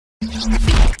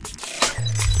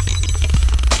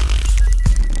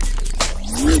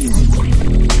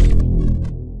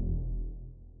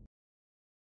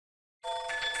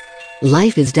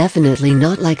Life is definitely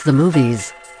not like the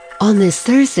movies. On this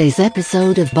Thursday's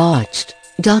episode of Botched,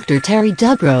 Dr. Terry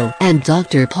Dubrow and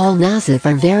Dr. Paul Nassif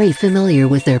are very familiar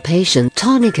with their patient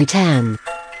Tawny Kitaen.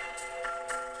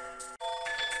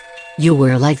 "You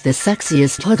were like the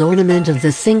sexiest hood ornament of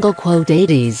the single-quote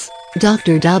 80s,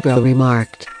 Dr. Dubrow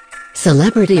remarked.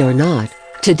 "Celebrity or not,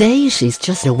 today she's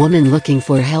just a woman looking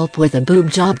for help with a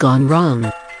boob job gone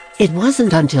wrong." It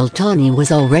wasn't until Tawny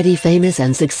was already famous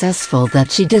and successful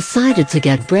that she decided to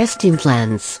get breast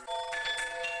implants.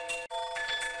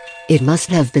 "It must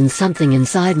have been something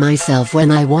inside myself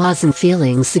when I wasn't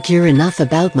feeling secure enough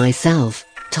about myself,"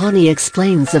 Tawny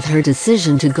explains of her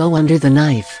decision to go under the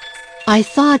knife. "I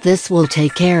thought this will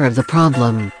take care of the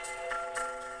problem."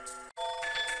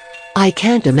 I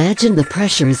can't imagine the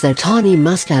pressures that Tawny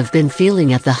must have been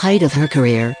feeling at the height of her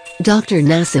career, Dr.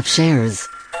 Nassif shares.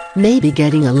 "Maybe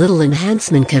getting a little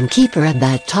enhancement can keep her at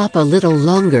that top a little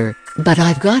longer, but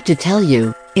I've got to tell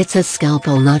you, it's a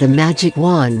scalpel, not a magic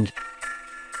wand."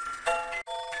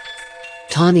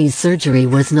 Tawny's surgery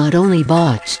was not only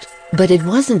botched, but it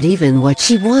wasn't even what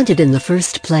she wanted in the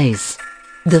first place.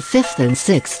 The 5th and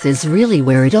 6th is really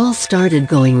where it all started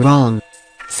going wrong.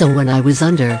 "So when I was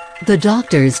under, the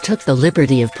doctors took the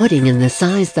liberty of putting in the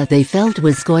size that they felt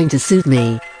was going to suit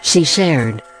me," she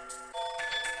shared.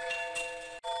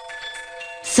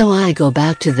 "So I go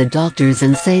back to the doctors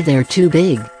and say they're too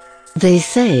big. They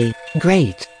say,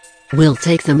 'Great. We'll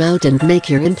take them out and make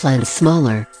your implants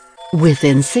smaller.'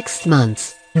 Within 6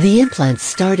 months, the implants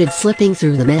started slipping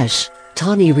through the mesh,"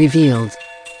 Tawny revealed.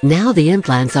 "Now the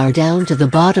implants are down to the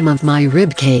bottom of my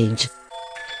rib cage."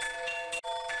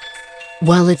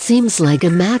 While it seems like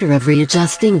a matter of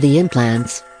readjusting the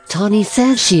implants, Tawny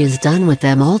says she is done with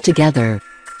them altogether.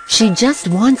 She just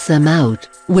wants them out,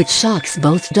 which shocks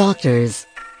both doctors.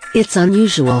 It's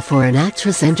unusual for an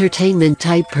actress entertainment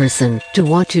type person to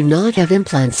want to not have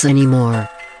implants anymore.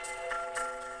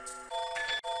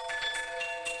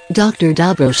 Dr.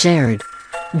 Dubrow shared.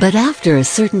 "But after a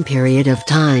certain period of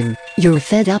time, you're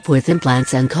fed up with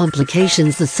implants and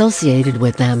complications associated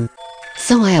with them.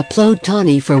 So I applaud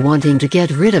Tawny for wanting to get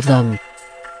rid of them.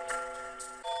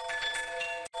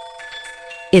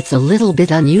 It's a little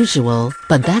bit unusual,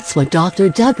 but that's what Dr.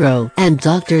 Dubrow and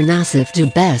Dr. Nassif do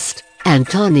best, and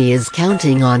Tawny is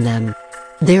counting on them.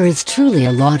 There is truly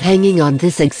a lot hanging on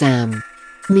this exam.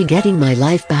 Me getting my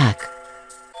life back.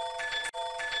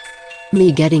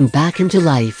 Me getting back into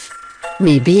life.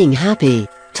 Me being happy,"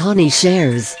 Tawny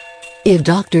shares. "If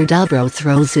Dr. Dubrow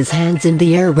throws his hands in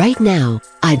the air right now,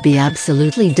 I'd be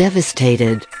absolutely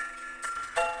devastated.